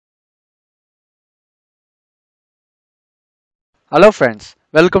Hello friends,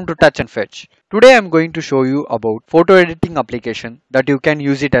 welcome to Touch and Fetch. Today I am going to show you about photo editing application that you can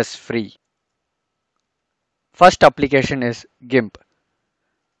use it as free. First application is GIMP.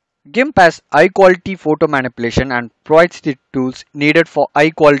 GIMP has high quality photo manipulation and provides the tools needed for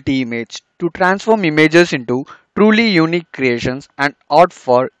high quality image to transform images into truly unique creations and art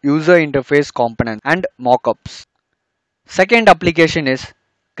for user interface components and mockups. Second application is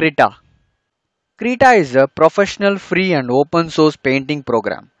Rita. Krita is a professional free and open source painting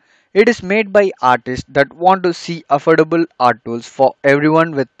program. It is made by artists that want to see affordable art tools for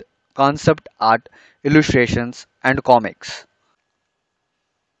everyone with concept art, illustrations, and comics.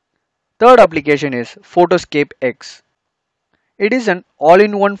 Third application is Photoscape X. It is an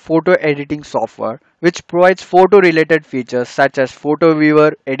all-in-one photo editing software which provides photo-related features such as photo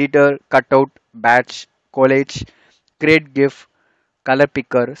viewer, editor, cutout, batch, collage, create GIF, color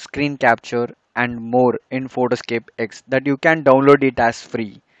picker, screen capture, and more in Photoscape X that you can download it as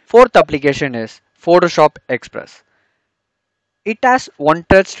free. Fourth application is Photoshop Express. It has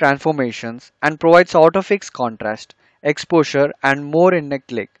one-touch transformations and provides auto-fix contrast, exposure, and more in a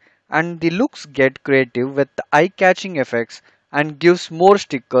click. And the looks get creative with eye-catching effects and gives more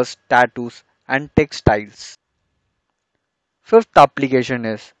stickers, tattoos, and text styles. Fifth application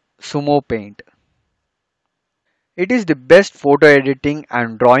is Sumo Paint. It is the best photo editing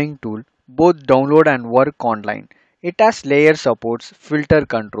and drawing tool, both download and work online. It has layer supports, filter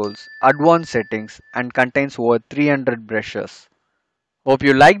controls, advanced settings, and contains over 300 brushes. Hope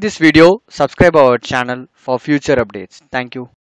you like this video. Subscribe our channel for future updates. Thank you.